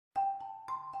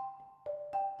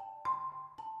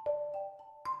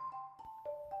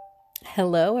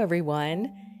Hello,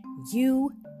 everyone.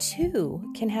 You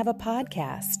too can have a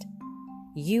podcast.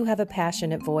 You have a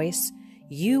passionate voice.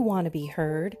 You want to be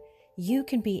heard. You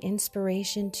can be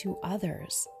inspiration to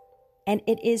others. And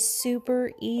it is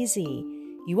super easy.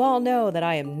 You all know that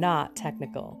I am not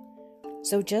technical.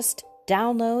 So just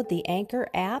download the Anchor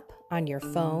app on your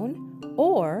phone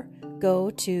or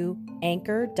go to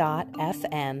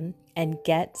anchor.fm and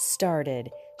get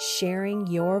started sharing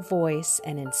your voice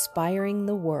and inspiring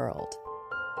the world.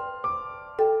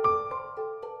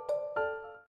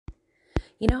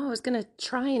 I was going to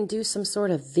try and do some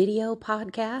sort of video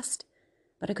podcast,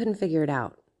 but I couldn't figure it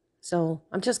out. So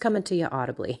I'm just coming to you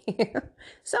audibly.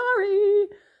 Sorry.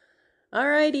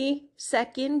 Alrighty.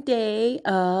 Second day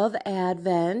of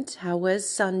Advent. How was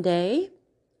Sunday?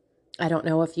 I don't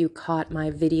know if you caught my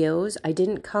videos. I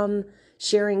didn't come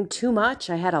sharing too much.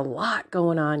 I had a lot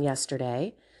going on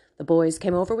yesterday. The boys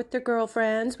came over with their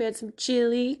girlfriends. We had some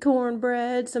chili,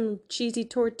 cornbread, some cheesy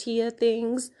tortilla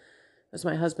things. It was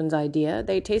my husband's idea.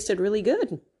 They tasted really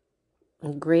good.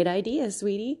 Great idea,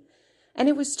 sweetie. And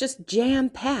it was just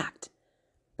jam-packed.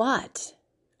 But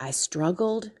I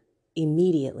struggled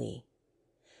immediately.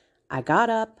 I got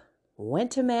up,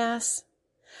 went to Mass.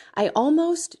 I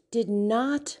almost did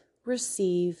not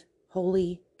receive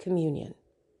Holy Communion.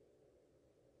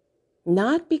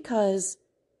 Not because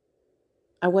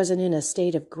I wasn't in a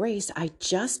state of grace. I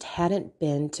just hadn't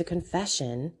been to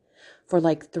confession for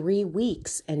like 3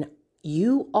 weeks. And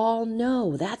you all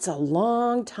know that's a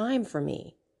long time for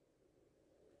me.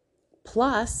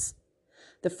 Plus,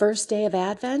 the first day of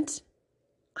Advent,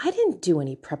 I didn't do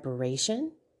any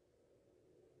preparation.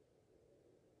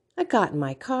 I got in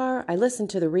my car, I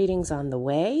listened to the readings on the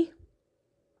way,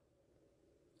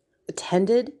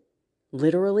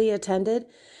 literally attended,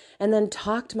 and then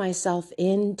talked myself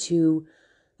into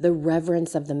the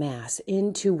reverence of the Mass,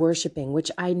 into worshiping,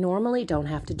 which I normally don't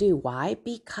have to do. Why?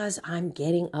 Because I'm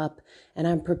getting up and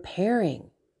I'm preparing.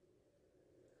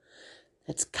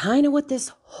 That's kind of what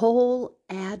this whole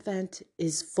Advent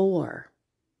is for.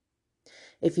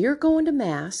 If you're going to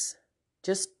Mass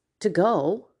just to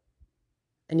go,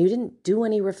 and you didn't do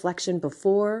any reflection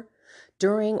before,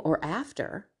 during, or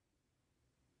after,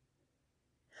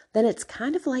 then it's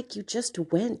kind of like you just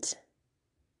went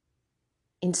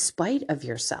in spite of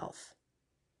yourself.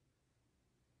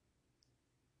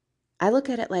 I look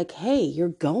at it like, hey, you're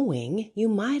going, you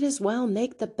might as well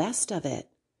make the best of it.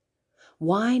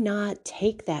 Why not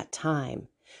take that time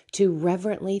to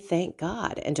reverently thank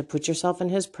God and to put yourself in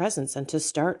His presence and to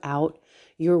start out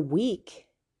your week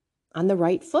on the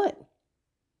right foot?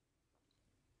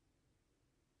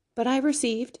 But I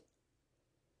received,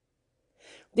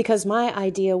 because my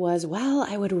idea was, well,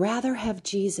 I would rather have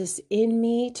Jesus in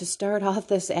me to start off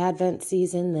this Advent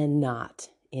season than not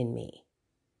in me.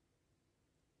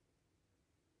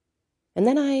 And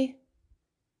then I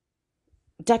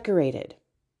decorated.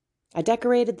 I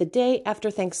decorated the day after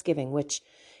Thanksgiving, which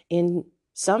in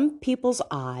some people's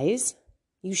eyes,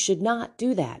 you should not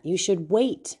do that. You should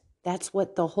wait. That's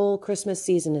what the whole Christmas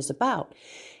season is about,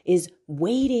 is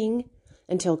waiting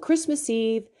until Christmas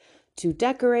Eve to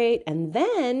decorate. And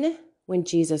then when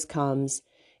Jesus comes,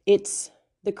 it's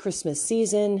the Christmas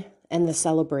season and the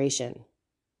celebration.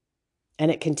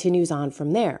 And it continues on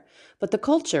from there. But the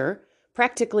culture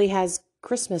practically has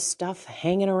Christmas stuff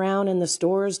hanging around in the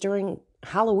stores during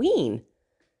Halloween.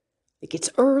 It gets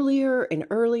earlier and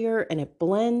earlier, and it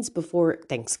blends before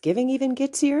Thanksgiving even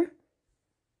gets here.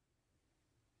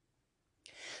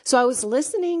 So I was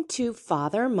listening to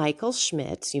Father Michael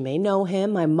Schmitz. You may know him.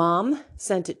 My mom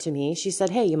sent it to me. She said,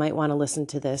 hey, you might want to listen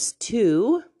to this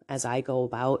too, as I go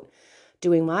about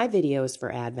doing my videos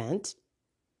for Advent.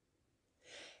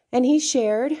 And he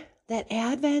shared that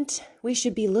Advent, we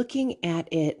should be looking at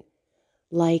it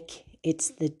like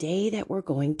it's the day that we're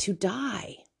going to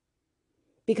die,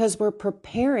 because we're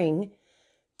preparing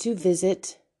to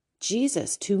visit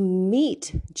Jesus, to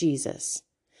meet Jesus.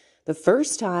 The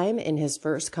first time in His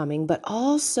first coming, but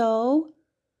also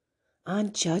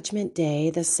on Judgment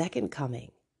Day, the second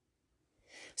coming.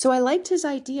 So I liked his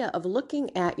idea of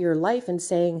looking at your life and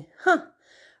saying,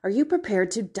 are you prepared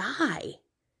to die?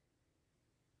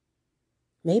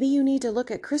 Maybe you need to look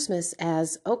at Christmas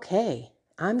as, okay,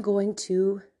 I'm going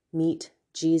to meet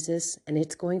Jesus and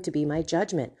it's going to be my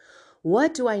judgment.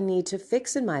 What do I need to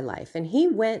fix in my life? And he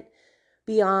went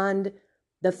beyond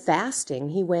the fasting.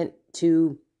 He went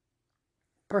to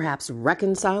perhaps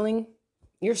reconciling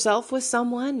yourself with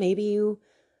someone. Maybe you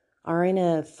are in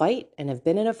a fight and have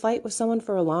been in a fight with someone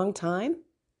for a long time.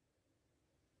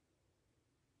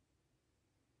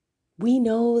 We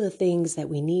know the things that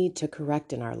we need to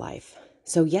correct in our life.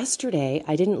 So yesterday,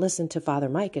 I didn't listen to Father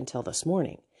Mike until this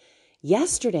morning.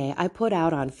 Yesterday, I put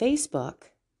out on Facebook,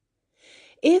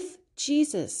 if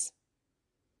Jesus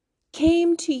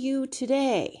came to you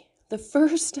today, the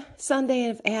first Sunday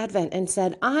of Advent, and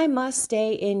said, I must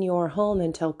stay in your home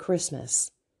until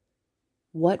Christmas,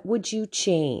 what would you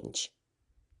change?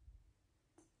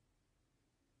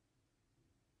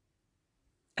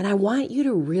 And I want you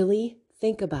to really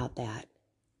think about that.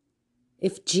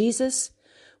 If Jesus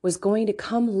was going to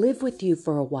come live with you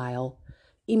for a while,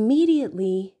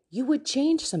 immediately you would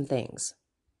change some things.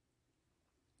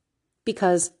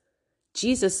 Because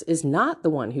Jesus is not the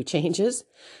one who changes.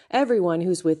 Everyone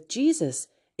who's with Jesus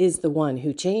is the one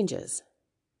who changes.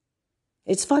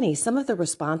 It's funny, some of the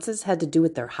responses had to do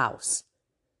with their house.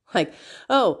 Like,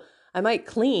 oh, I might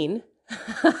clean.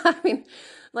 I mean,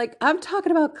 like, I'm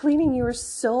talking about cleaning your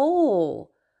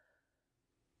soul.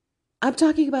 I'm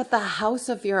talking about the house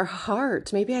of your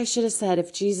heart. Maybe I should have said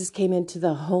if Jesus came into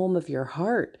the home of your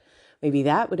heart, maybe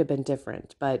that would have been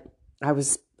different. But I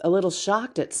was a little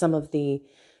shocked at some of the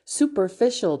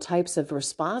superficial types of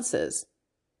responses.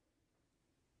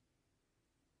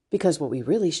 Because what we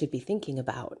really should be thinking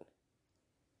about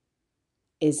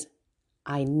is,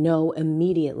 I know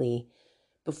immediately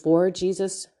before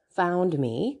Jesus found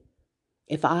me,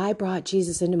 if I brought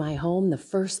Jesus into my home, the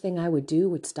first thing I would do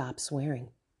would stop swearing.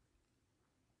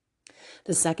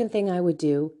 The second thing I would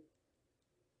do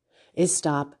is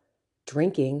stop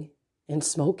drinking and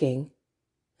smoking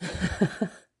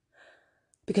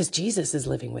because Jesus is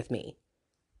living with me.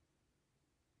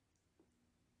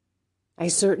 I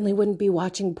certainly wouldn't be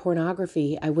watching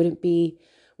pornography. I wouldn't be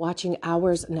watching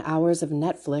hours and hours of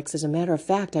Netflix. As a matter of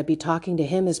fact, I'd be talking to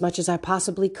him as much as I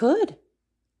possibly could.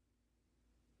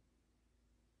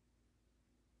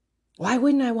 Why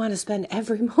wouldn't I want to spend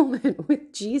every moment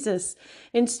with Jesus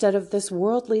instead of this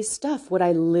worldly stuff? Would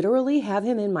I literally have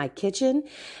him in my kitchen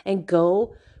and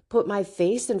go put my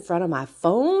face in front of my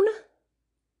phone?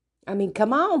 I mean,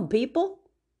 come on, people.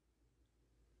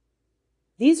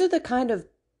 These are the kind of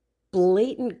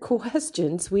blatant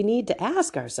questions we need to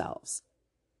ask ourselves.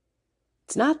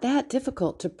 It's not that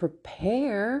difficult to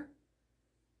prepare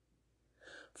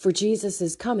for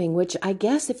Jesus' coming, which I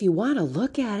guess if you want to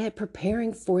look at it,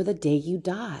 preparing for the day you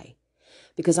die.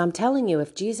 Because I'm telling you,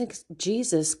 if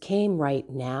Jesus came right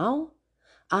now,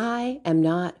 I am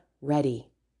not ready.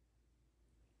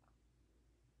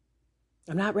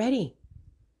 I'm not ready.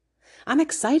 I'm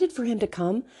excited for him to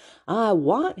come. I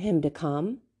want him to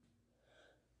come.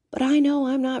 But I know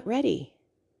I'm not ready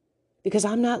because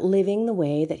I'm not living the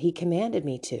way that he commanded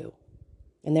me to.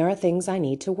 And there are things I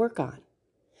need to work on.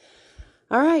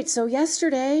 All right, so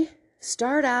yesterday,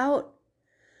 start out,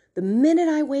 the minute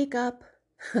I wake up,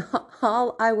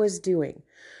 all I was doing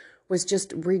was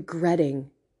just regretting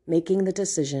making the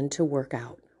decision to work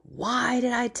out. Why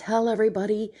did I tell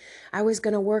everybody I was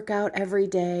going to work out every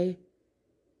day?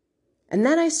 And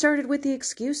then I started with the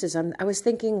excuses. I was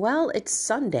thinking, well, it's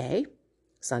Sunday.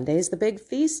 Sunday is the big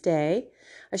feast day.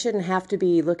 I shouldn't have to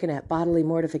be looking at bodily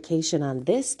mortification on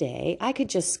this day. I could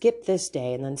just skip this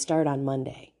day and then start on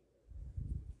Monday.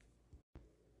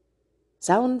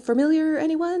 Sound familiar,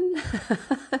 anyone?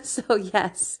 So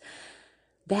yes,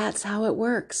 that's how it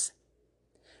works.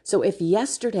 So if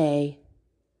yesterday,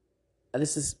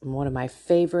 this is one of my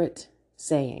favorite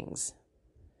sayings,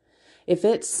 if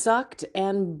it sucked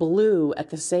and blew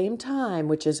at the same time,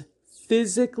 which is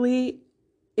physically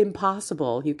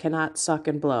impossible, you cannot suck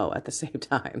and blow at the same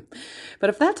time. But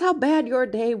if that's how bad your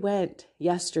day went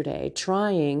yesterday,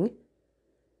 trying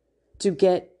to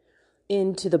get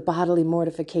into the bodily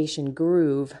mortification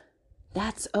groove,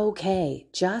 that's okay.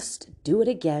 Just do it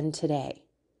again today.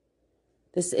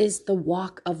 This is the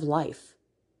walk of life.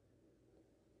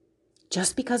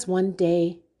 Just because one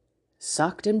day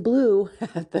sucked and blew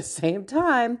at the same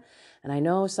time, and I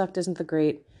know sucked isn't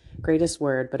the greatest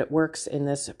word, but it works in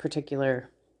this particular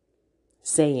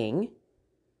saying,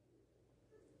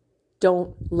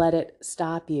 don't let it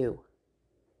stop you.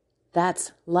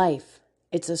 That's life.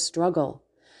 It's a struggle.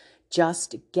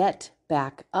 Just get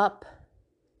back up,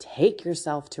 take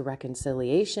yourself to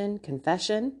reconciliation,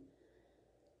 confession,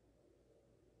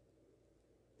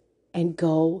 and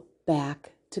go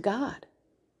back to God.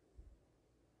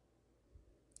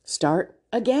 Start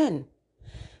again.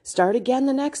 Start again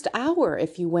the next hour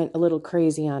if you went a little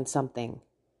crazy on something,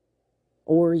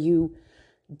 or you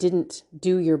didn't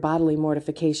do your bodily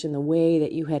mortification the way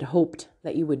that you had hoped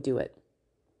that you would do it.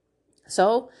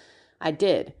 So I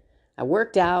did. I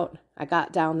worked out. I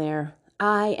got down there.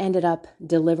 I ended up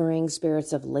delivering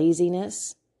spirits of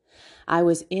laziness. I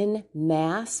was in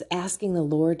Mass asking the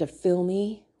Lord to fill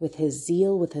me with his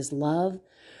zeal, with his love,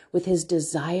 with his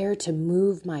desire to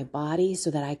move my body so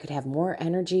that I could have more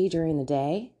energy during the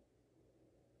day.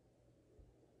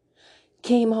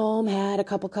 Came home, had a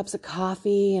couple cups of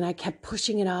coffee, and I kept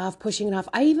pushing it off.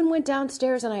 I even went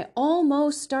downstairs and I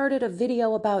almost started a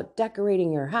video about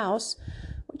decorating your house,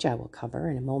 which I will cover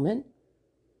in a moment.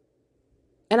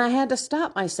 And I had to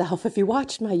stop myself. If you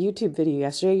watched my YouTube video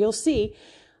yesterday, you'll see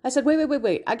I said,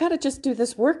 wait. I got to just do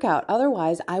this workout.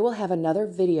 Otherwise, I will have another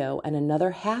video and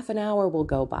another half an hour will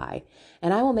go by.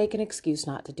 And I will make an excuse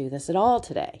not to do this at all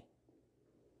today.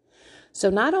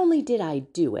 So not only did I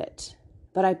do it,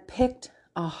 but I picked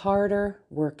a harder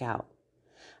workout.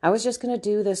 I was just going to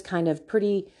do this kind of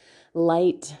pretty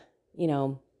light,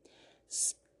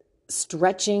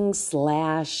 stretching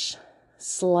 /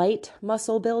 slight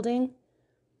muscle building.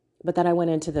 But then I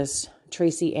went into this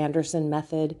Tracy Anderson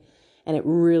method, and it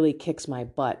really kicks my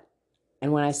butt.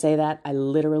 And when I say that, I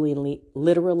literally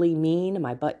mean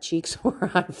my butt cheeks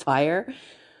were on fire.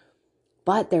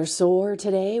 But they're sore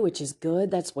today, which is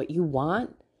good. That's what you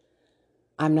want.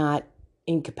 I'm not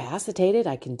incapacitated.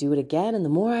 I can do it again. And the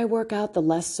more I work out, the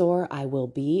less sore I will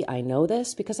be. I know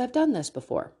this because I've done this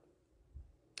before.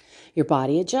 Your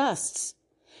body adjusts.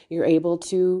 You're able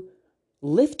to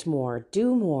lift more,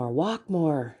 do more, walk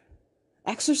more,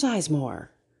 exercise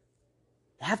more,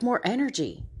 have more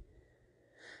energy.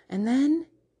 And then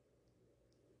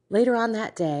later on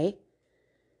that day,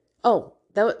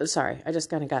 I just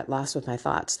kind of got lost with my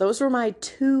thoughts. Those were my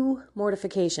 2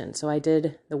 mortifications. So I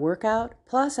did the workout,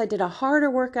 plus I did a harder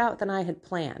workout than I had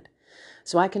planned.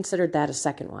 So I considered that a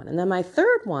second one. And then my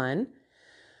third one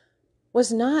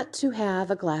was not to have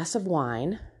a glass of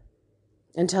wine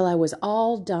until I was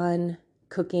all done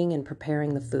cooking and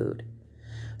preparing the food,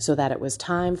 so that it was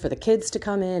time for the kids to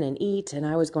come in and eat, and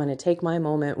I was going to take my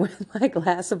moment with my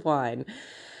glass of wine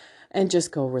and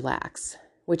just go relax,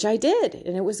 which I did,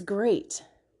 and it was great.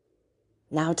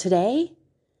 Now today,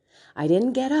 I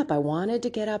didn't get up. I wanted to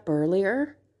get up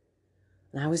earlier,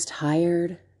 and I was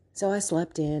tired, so I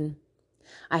slept in.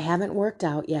 I haven't worked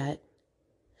out yet.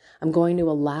 I'm going to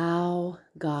allow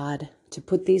God to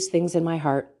put these things in my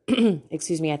heart.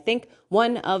 Excuse me. I think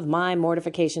one of my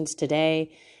mortifications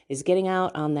today is getting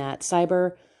out on that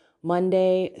Cyber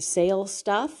Monday sale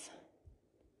stuff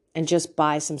and just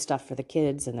buy some stuff for the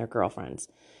kids and their girlfriends.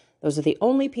 Those are the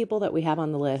only people that we have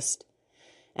on the list.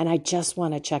 And I just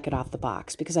want to check it off the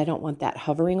box because I don't want that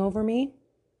hovering over me.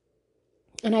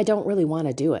 And I don't really want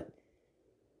to do it.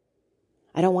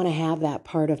 I don't want to have that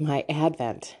part of my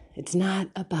Advent. It's not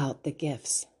about the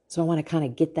gifts. So I want to kind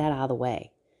of get that out of the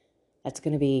way. That's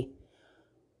going to be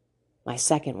my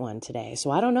second one today. So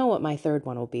I don't know what my third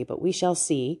one will be, but we shall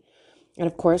see. And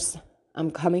of course, I'm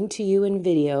coming to you in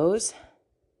videos.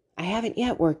 I haven't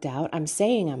yet worked out. I'm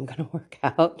saying I'm going to work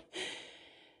out.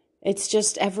 It's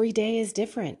just every day is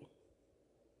different.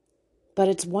 But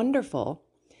it's wonderful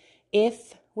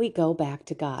if we go back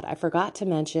to God. I forgot to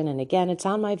mention, and again, it's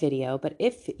on my video, but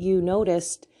if you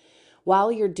noticed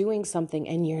while you're doing something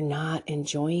and you're not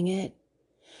enjoying it,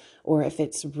 or if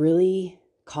it's really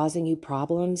causing you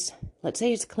problems, let's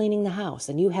say it's cleaning the house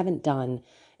and you haven't done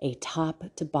a top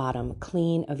to bottom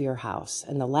clean of your house,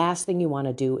 and the last thing you want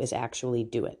to do is actually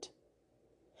do it.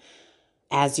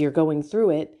 As you're going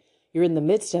through it, you're in the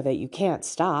midst of it, you can't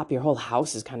stop, your whole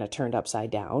house is kind of turned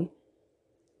upside down,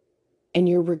 and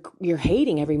you're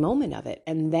hating every moment of it.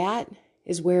 And that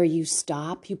is where you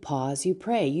stop, you pause, you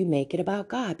pray, you make it about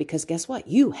God, because guess what?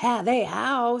 You have a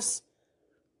house.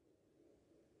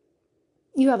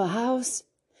 You have a house.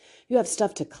 You have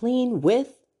stuff to clean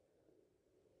with.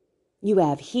 You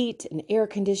have heat and air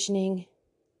conditioning.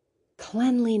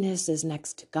 Cleanliness is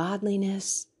next to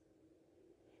godliness.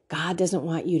 God doesn't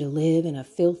want you to live in a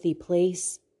filthy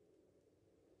place.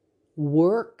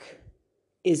 Work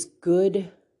is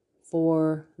good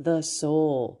for the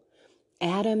soul.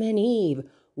 Adam and Eve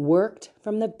worked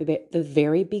from the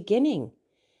very beginning.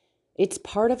 It's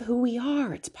part of who we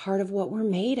are. It's part of what we're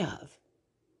made of.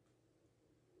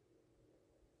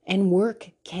 And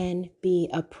work can be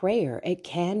a prayer. It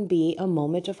can be a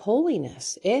moment of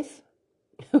holiness. If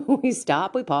we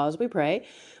stop, we pause, we pray,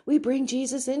 we bring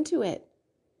Jesus into it.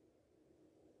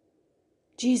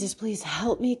 Jesus, please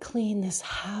help me clean this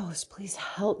house. Please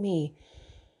help me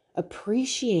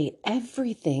appreciate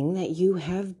everything that you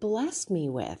have blessed me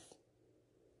with.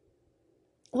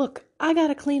 Look, I got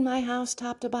to clean my house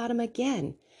top to bottom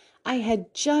again. I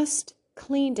had just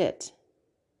cleaned it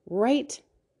right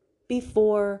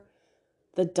before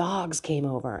the dogs came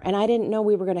over, and I didn't know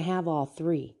we were going to have all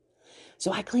 3.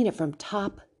 So I clean it from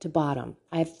top to bottom.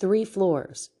 I have 3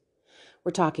 floors.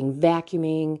 We're talking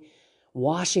vacuuming,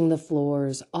 washing the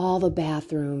floors, all the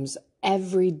bathrooms,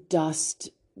 every dust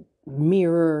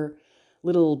mirror,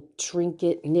 little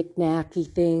trinket,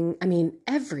 knick-knacky thing. I mean,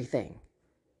 everything.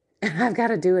 And I've got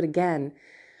to do it again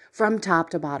from top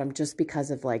to bottom just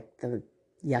because of like the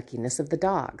yuckiness of the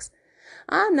dogs.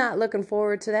 I'm not looking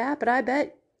forward to that, but I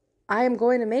bet I am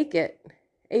going to make it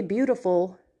a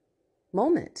beautiful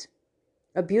moment,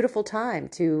 a beautiful time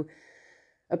to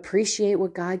appreciate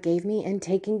what God gave me and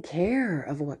taking care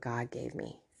of what God gave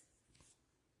me.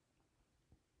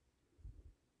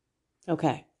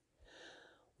 Okay.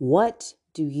 What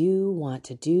do you want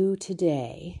to do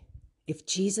today? If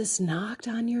Jesus knocked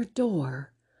on your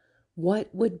door,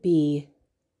 what would be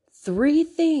 3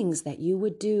 things that you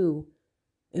would do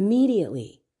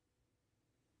immediately?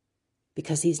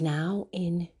 Because he's now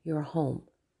in your home.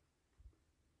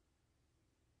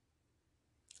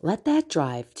 Let that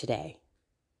drive today.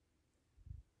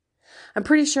 I'm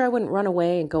pretty sure I wouldn't run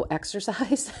away and go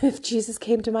exercise if Jesus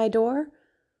came to my door.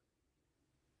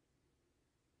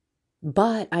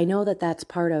 But I know that that's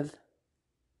part of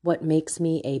what makes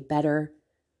me a better,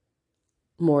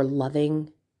 more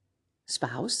loving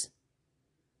spouse.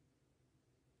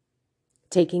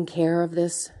 Taking care of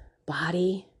this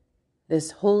body, this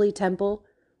holy temple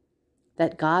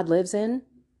that God lives in.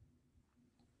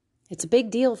 It's a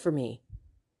big deal for me.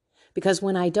 Because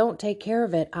when I don't take care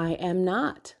of it, I am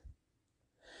not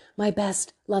my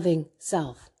best loving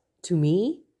self. To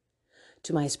me,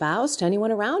 to my spouse, to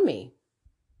anyone around me.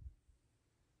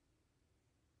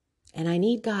 And I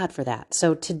need God for that.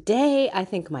 So today, I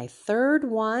think my 3rd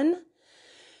one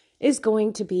is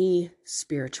going to be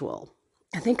spiritual.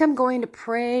 I think I'm going to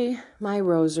pray my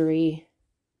rosary,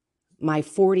 my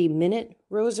 40-minute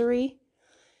rosary,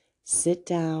 sit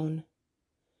down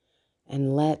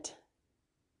and let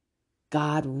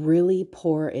God really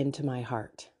pour into my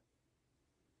heart.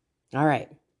 All right.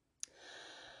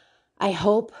 I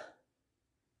hope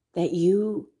that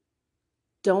you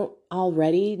don't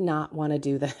already not want to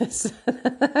do this.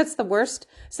 That's the worst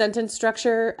sentence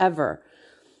structure ever.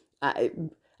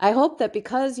 I hope that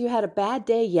because you had a bad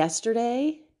day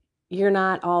yesterday, you're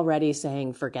not already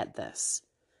saying, forget this.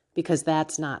 Because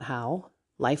that's not how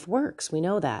life works. We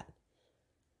know that.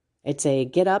 It's a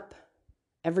get up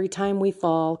every time we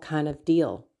fall kind of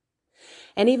deal.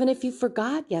 And even if you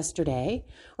forgot yesterday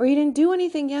or you didn't do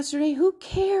anything yesterday, who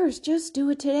cares? Just do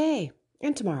it today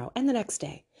and tomorrow and the next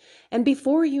day. And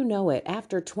before you know it,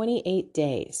 after 28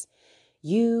 days,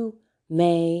 you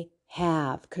may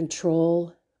have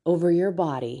control over your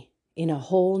body in a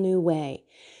whole new way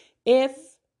if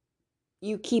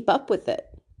you keep up with it.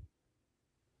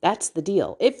 That's the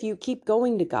deal. If you keep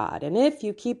going to God and if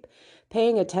you keep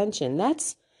paying attention,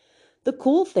 that's the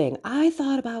cool thing. I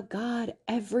thought about God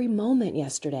every moment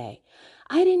yesterday.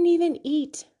 I didn't even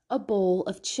eat a bowl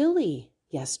of chili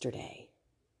yesterday.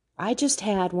 I just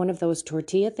had one of those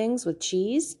tortilla things with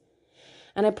cheese,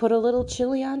 and I put a little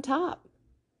chili on top.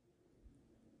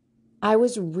 I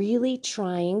was really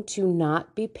trying to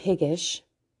not be piggish.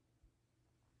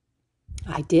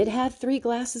 I did have 3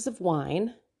 glasses of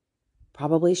wine.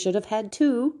 Probably should have had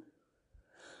 2.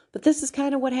 But this is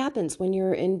kind of what happens when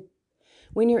you're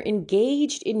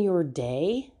engaged in your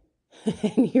day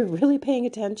and you're really paying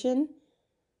attention.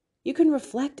 You can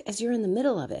reflect as you're in the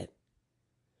middle of it.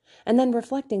 And then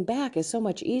reflecting back is so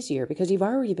much easier because you've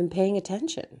already been paying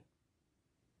attention.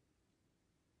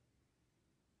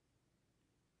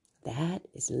 That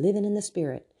is living in the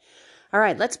Spirit. All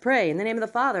right, let's pray in the name of the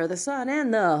Father, the Son,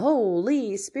 and the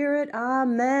Holy Spirit.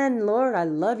 Amen. Lord, I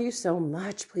love you so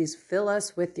much. Please fill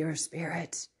us with your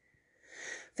Spirit.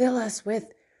 Fill us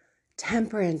with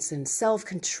temperance and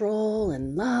self-control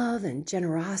and love and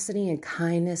generosity and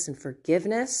kindness and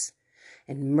forgiveness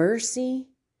and mercy.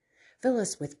 Fill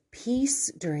us with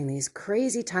peace during these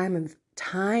crazy times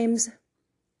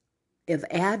of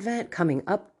Advent coming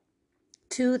up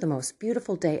to the most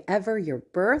beautiful day ever, your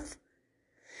birth.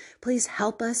 Please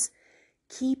help us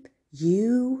keep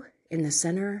you in the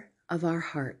center of our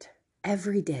heart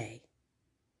every day.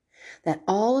 That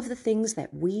all of the things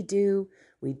that we do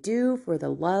for the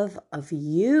love of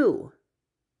you,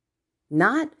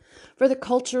 not for the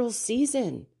cultural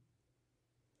season.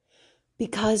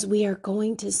 Because we are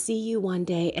going to see you one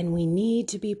day and we need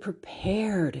to be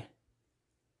prepared.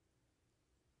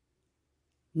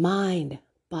 Mind,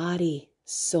 body,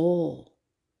 soul.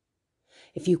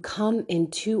 If you come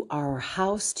into our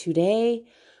house today,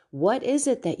 what is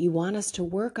it that you want us to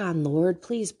work on, Lord?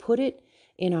 Please put it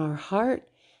in our heart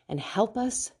and help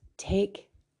us take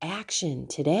action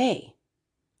today.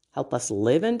 Help us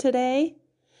live in today.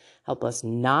 Help us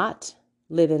not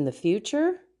live in the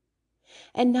future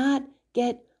and not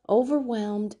get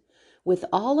overwhelmed with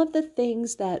all of the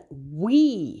things that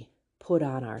we put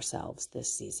on ourselves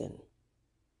this season.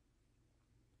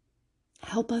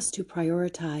 Help us to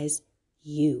prioritize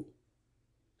you.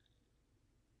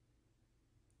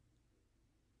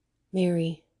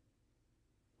 Mary,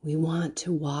 we want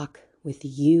to walk with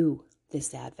you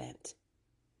this Advent.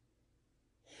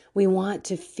 We want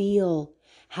to feel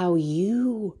how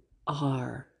you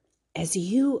are as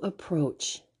you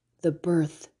approach the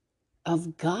birth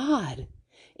of God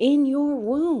in your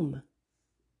womb.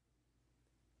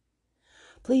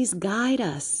 Please guide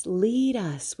us, lead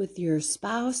us with your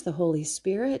spouse, the Holy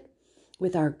Spirit,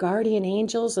 with our guardian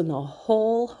angels and the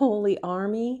whole holy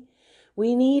army.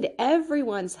 We need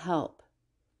everyone's help.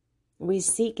 We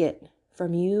seek it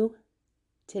from you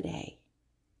today.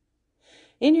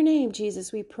 In your name,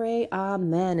 Jesus, we pray,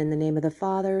 amen. In the name of the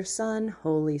Father, Son,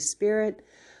 Holy Spirit,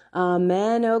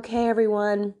 amen. Okay,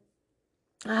 everyone,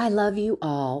 I love you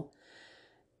all.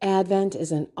 Advent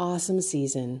is an awesome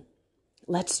season.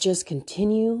 Let's just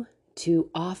continue to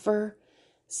offer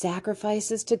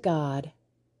sacrifices to God.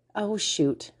 Oh,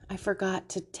 shoot, I forgot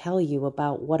to tell you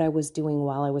about what I was doing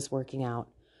while I was working out.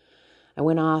 I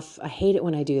went off. I hate it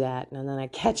when I do that, and then I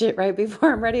catch it right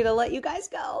before I'm ready to let you guys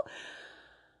go.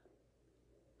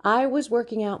 I was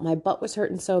working out. My butt was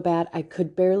hurting so bad I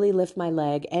could barely lift my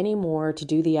leg anymore to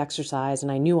do the exercise,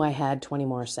 and I knew I had 20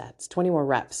 more sets, 20 more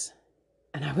reps.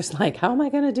 And I was like, how am I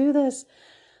going to do this?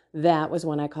 That was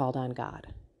when I called on God.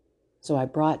 So I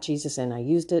brought Jesus in. I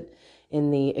used it in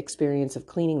the experience of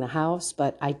cleaning the house,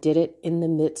 but I did it in the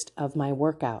midst of my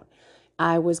workout.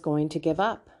 I was going to give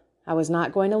up. I was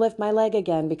not going to lift my leg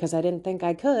again because I didn't think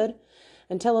I could,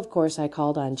 until, of course, I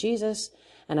called on Jesus.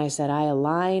 And I said, I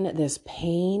align this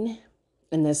pain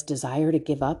and this desire to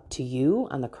give up to you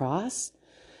on the cross.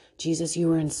 Jesus, you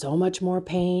were in so much more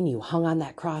pain. You hung on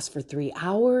that cross for 3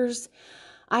 hours.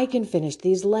 I can finish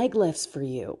these leg lifts for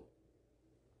you.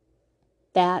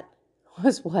 That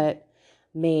was what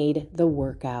made the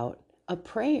workout a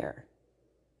prayer.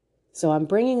 So I'm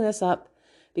bringing this up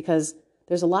because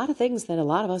there's a lot of things that a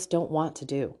lot of us don't want to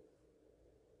do.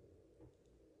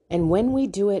 And when we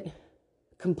do it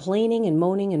complaining and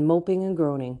moaning and moping and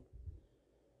groaning,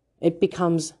 it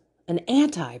becomes an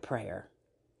anti-prayer.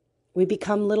 We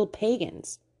become little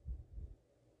pagans.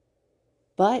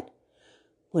 But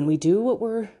when we do what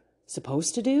we're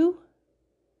supposed to do,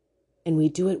 and we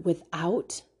do it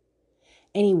without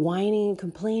any whining and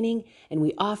complaining, and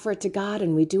we offer it to God,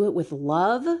 and we do it with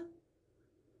love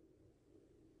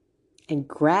and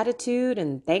gratitude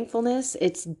and thankfulness,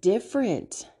 it's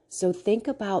different. So think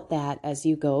about that as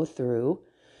you go through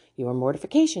your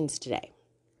mortifications today.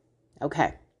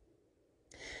 Okay.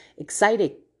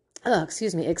 Exciting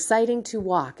to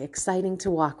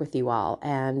walk with you all.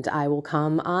 And I will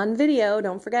come on video.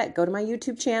 Don't forget, go to my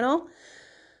YouTube channel,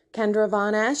 Kendra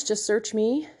Von Ash. Just search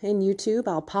me in YouTube.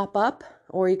 I'll pop up,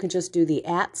 or you can just do the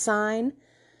 @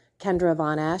 Kendra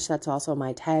Von Ash. That's also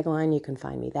my tagline. You can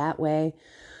find me that way.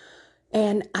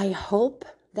 And I hope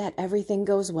that everything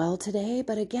goes well today.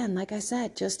 But again, like I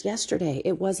said, just yesterday,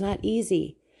 it was not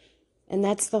easy. And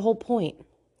that's the whole point,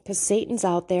 because Satan's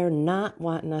out there not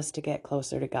wanting us to get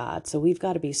closer to God. So we've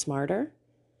got to be smarter,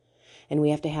 and we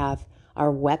have to have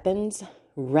our weapons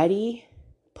ready,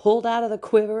 pulled out of the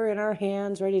quiver in our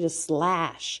hands, ready to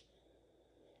slash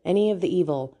any of the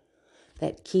evil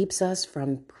that keeps us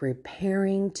from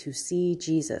preparing to see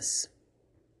Jesus.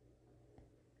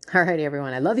 All righty,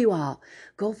 everyone. I love you all.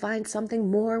 Go find something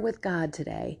more with God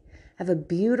today. Have a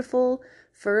beautiful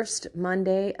first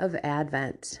Monday of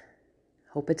Advent.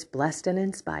 Hope it's blessed and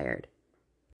inspired.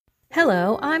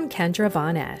 Hello, I'm Kendra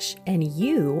Von Ash, and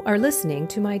you are listening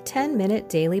to my 10-minute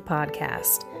daily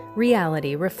podcast,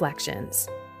 Reality Reflections.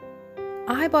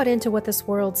 I bought into what this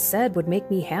world said would make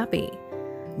me happy.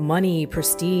 Money,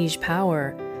 prestige,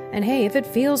 power. And hey, if it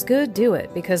feels good, do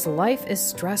it, because life is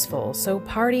stressful, so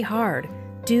party hard.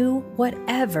 Do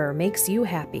whatever makes you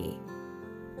happy.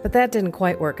 But that didn't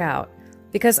quite work out,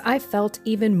 because I felt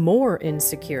even more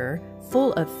insecure,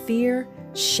 full of fear,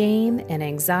 shame, and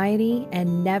anxiety,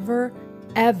 and never,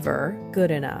 ever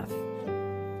good enough.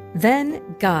 Then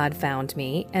God found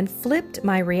me and flipped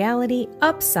my reality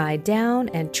upside down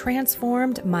and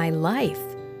transformed my life.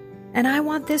 And I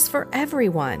want this for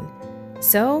everyone.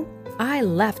 So I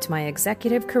left my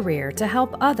executive career to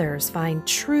help others find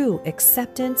true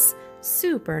acceptance,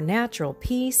 supernatural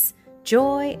peace,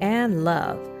 joy, and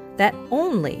love that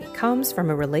only comes from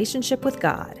a relationship with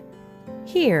God.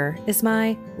 Here is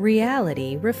my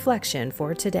reality reflection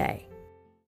for today.